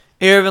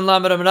Erevin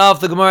Lamed Amenaf,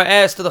 the Gemara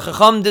asked, the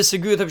Chacham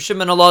disagree with Reb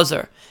Shimon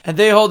Elazar, and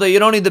they hold that you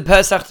don't need the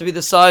Pesach to be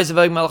the size of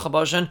Eig Melech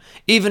HaBashan.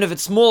 Even if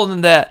it's smaller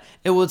than that,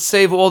 it would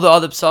save all the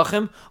other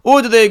Pesachim.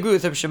 Or do they agree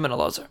with Reb Shimon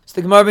Elazar? So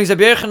the Gemara brings up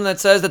Yechon that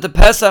says that the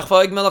Pesach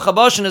for Eig Melech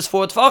HaBashan is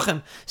 4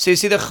 Tfachim. So you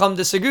see the Chacham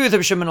disagree with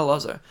Reb Shimon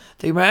Elazar.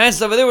 The Gemara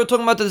answers over there, we're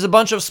talking about that there's a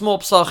bunch of small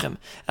Pesachim,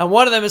 and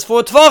one of them is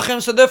 4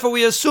 Tfachim, so therefore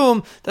we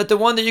assume that the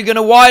one that you're going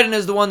to widen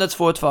is the one that's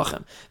 4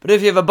 Tfachim. But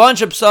if you have a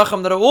bunch of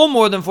Pesachim that are all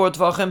more than 4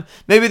 Tfachim,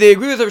 maybe they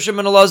agree with Reb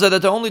Shimon Elazar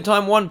that the only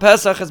time one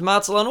Pesach is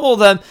matzal on all of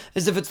them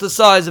is if it's the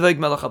size of Eig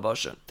Melech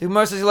HaBashan. The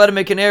Gemara says you let him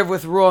make an erev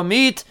with raw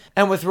meat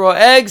and with raw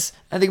eggs,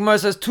 and the Gemara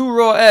says 2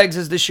 raw eggs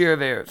is the shear of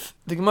erev.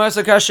 The Gemara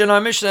says in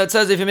our Mishnah that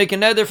says if you make a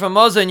neder from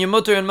Maza and you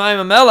mutter in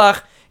Mayim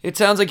Melach, it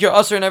sounds like you're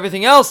usher and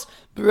everything else.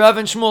 But Rav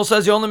and Shmuel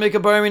says you only make a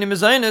baramin and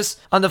mezainis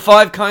on the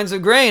 5 kinds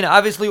of grain.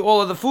 Obviously,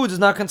 all of the foods is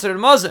not considered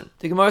mazin.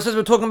 The Gemara says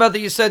we're talking about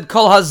that you said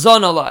kol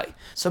hazon alai.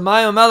 So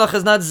Mayim Melach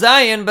is not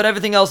zayin, but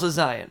everything else is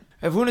zayin.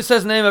 If Huna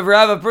says the name of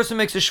Rav, a person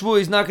makes a shvu,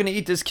 he's not going to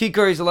eat this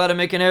kikar, he's allowed to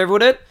make an erev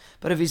with it.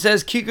 But if he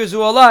says kikar zu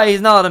alai,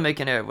 he's not allowed to make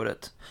an erev with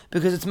it.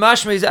 Because it's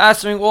mashma, he's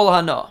answering all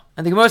hana.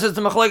 And the Gemara says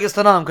to machlekes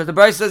tanam, because the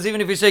Bryce says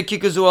even if you say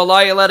kikar zu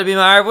alai, you're allowed to be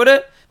ma'arev with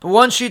it. But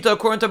one shita,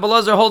 according to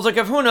Belazar, holds like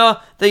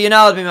Huna, that you're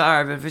not allowed to be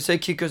ma'arev if you say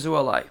kikar zu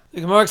alai. The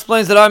Gemara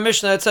explains that our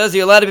Mishnah, it says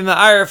you're allowed to be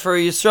ma'arev for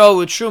Yisrael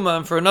with Shuma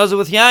and for a Nazir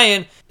with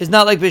Yayin, is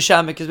not like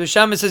Beishamik, because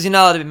Beishamik says you're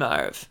not allowed to be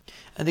ma'arev.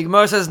 And the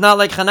Gemara says not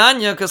like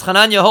Hananya, because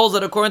Hananya holds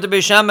that according to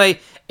Beis Shammai,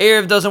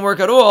 Erev doesn't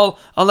work at all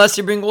unless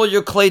you bring all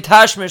your clay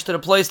tashmish to the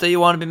place that you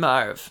want to be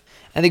Ma'arev.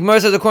 And the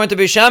Gemara says according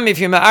to Beis Shammai, if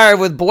you're Ma'arev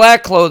with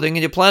black clothing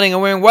and you're planning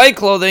on wearing white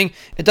clothing,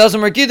 it doesn't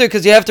work either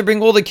because you have to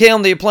bring all the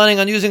kalim that you're planning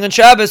on using on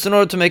Shabbos in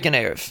order to make an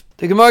Erev.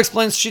 The Gemara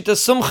explains Shita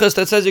Sumchas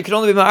that says you can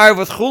only be Ma'arev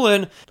with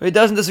Chulin, but it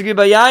doesn't disagree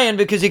by Yayin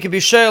because you can be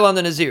Sheil on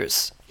the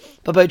Nazirs.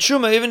 But by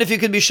Truma, even if you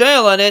could be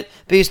Sheil on it,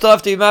 but you still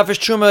have to be Mafish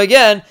Truma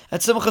again,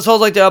 at Simchas holds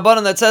like the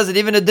Rabbanan that says that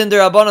even a Din der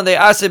Rabbanan, they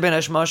Aseh ben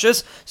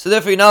Hashmashis, so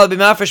therefore you're not allowed to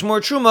be Mafish more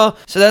Truma,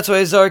 so that's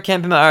why Zar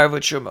can't be Ma'arev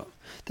with Truma.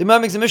 The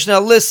Imam makes a Mishnah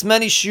that lists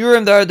many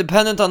shiurim that are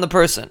dependent on the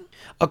person.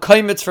 A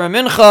kaimitz for a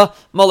mincha,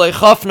 malay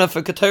chafna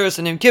for Keteris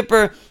and Yom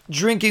Kippur,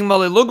 drinking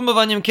malay lugmav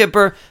on Yom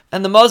Kippur,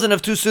 and the mazan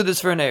of 2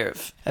 sudas for an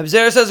Erev.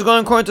 Abzer says,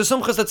 going according to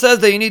Sumchas, that says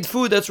that you need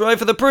food that's right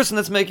for the person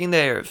that's making the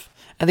Erev.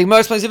 And the Gemara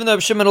explains, even though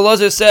Shimon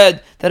Elazar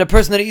said that a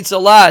person that eats a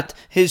lot,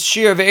 his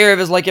shear of Erev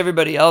is like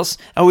everybody else,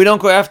 and we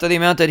don't go after the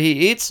amount that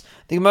he eats,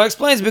 the Gemara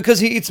explains because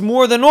he eats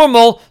more than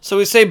normal, so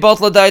we say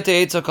Batla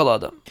Daite Eitza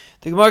Kalada.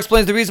 The Gemara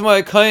explains the reason why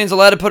a Kohen is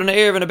allowed to put an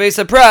Erev in a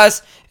Beis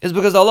HaPras is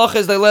because the halacha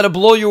is they let it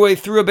blow your way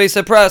through a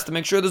Beis HaPras to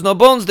make sure there's no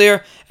bones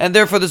there, and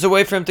therefore there's a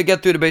way for him to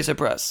get through the Beis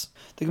HaPras.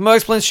 The Gemara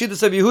explains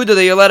Shittas of Yehuda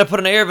that you're allowed to put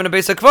an Erev in a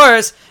Beis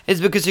HaKvaris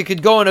is because you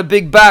could go in a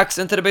big box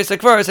into the Beis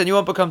HaKvaris and you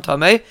won't become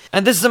Tameh,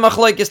 and this is a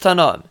Machlekes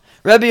Tanam.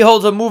 Rebbe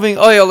holds a moving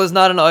oil is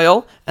not an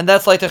oil, and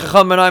that's like the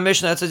Chacham in our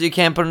Mishnah that says you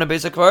can't put in a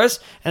basic verse.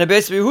 And a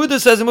basic Yehuda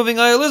says a moving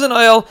oil is an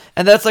oil,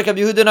 and that's like a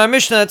Yehuda in our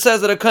Mishnah that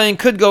says that a Kohen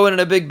could go in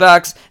a big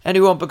box and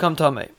he won't become Tameh.